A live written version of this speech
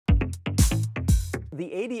The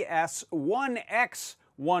ADS1x15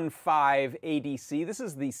 ADC. This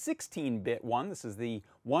is the 16-bit one. This is the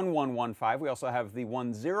 1115. We also have the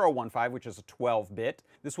 1015, which is a 12-bit.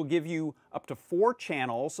 This will give you up to 4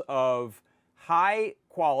 channels of high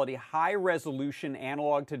quality, high resolution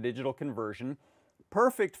analog to digital conversion.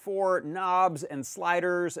 Perfect for knobs and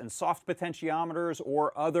sliders and soft potentiometers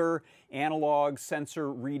or other analog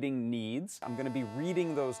sensor reading needs. I'm going to be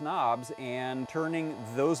reading those knobs and turning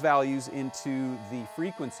those values into the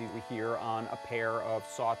frequency we hear on a pair of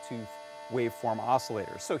sawtooth waveform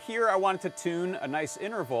oscillators. So here I wanted to tune a nice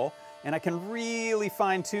interval, and I can really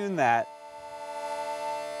fine-tune that.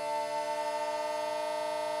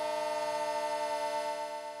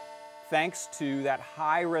 Thanks to that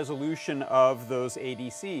high resolution of those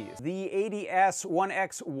ADCs. The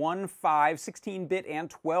ADS1x15 16-bit and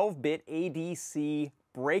 12-bit ADC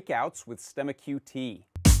breakouts with stemma QT.